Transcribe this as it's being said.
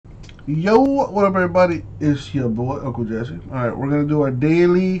Yo, what up, everybody? It's your boy, Uncle Jesse. All right, we're gonna do our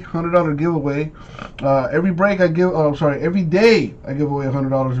daily $100 giveaway. Every day I give away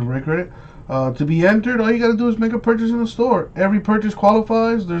 $100 in break credit. To be entered, all you gotta do is make a purchase in the store. Every purchase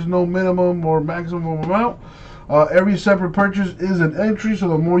qualifies. There's no minimum or maximum amount. Every separate purchase is an entry, so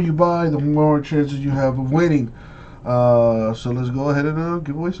the more you buy, the more chances you have of winning. So let's go ahead and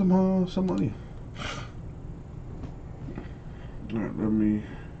give away some money. All right, let me.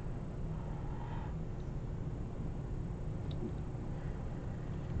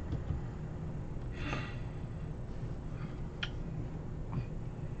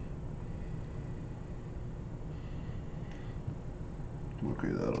 Okay,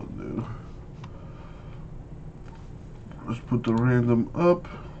 that'll do. Let's put the random up.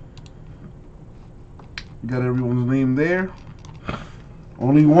 Got everyone's name there.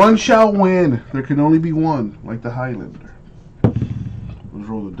 Only one shall win. There can only be one, like the Highlander. Let's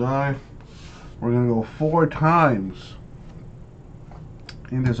roll the die. We're gonna go 4 times.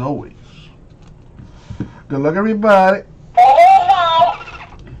 And as always, good luck, everybody.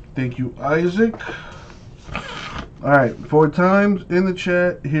 Thank you, Isaac. Alright, 4 times in the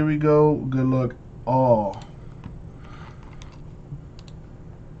chat. Here we go. Good luck, all.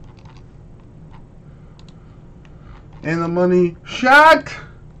 And the money shot.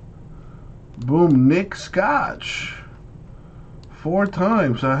 Boom, Nick Scotch. 4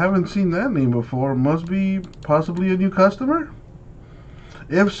 times. I haven't seen that name before. Must be possibly a new customer.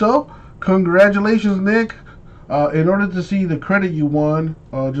 If so, congratulations, Nick. In order to see the credit you won,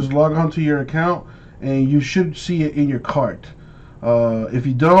 just log on to your account and you should see it in your cart. If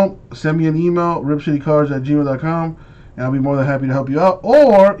you don't, send me an email, ripcitycards@gmail.com, and I'll be more than happy to help you out.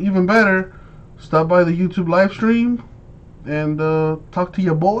 Or, even better, stop by the YouTube live stream and talk to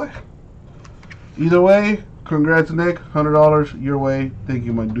your boy. Either way, congrats, Nick. $100 your way. Thank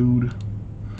you, my dude.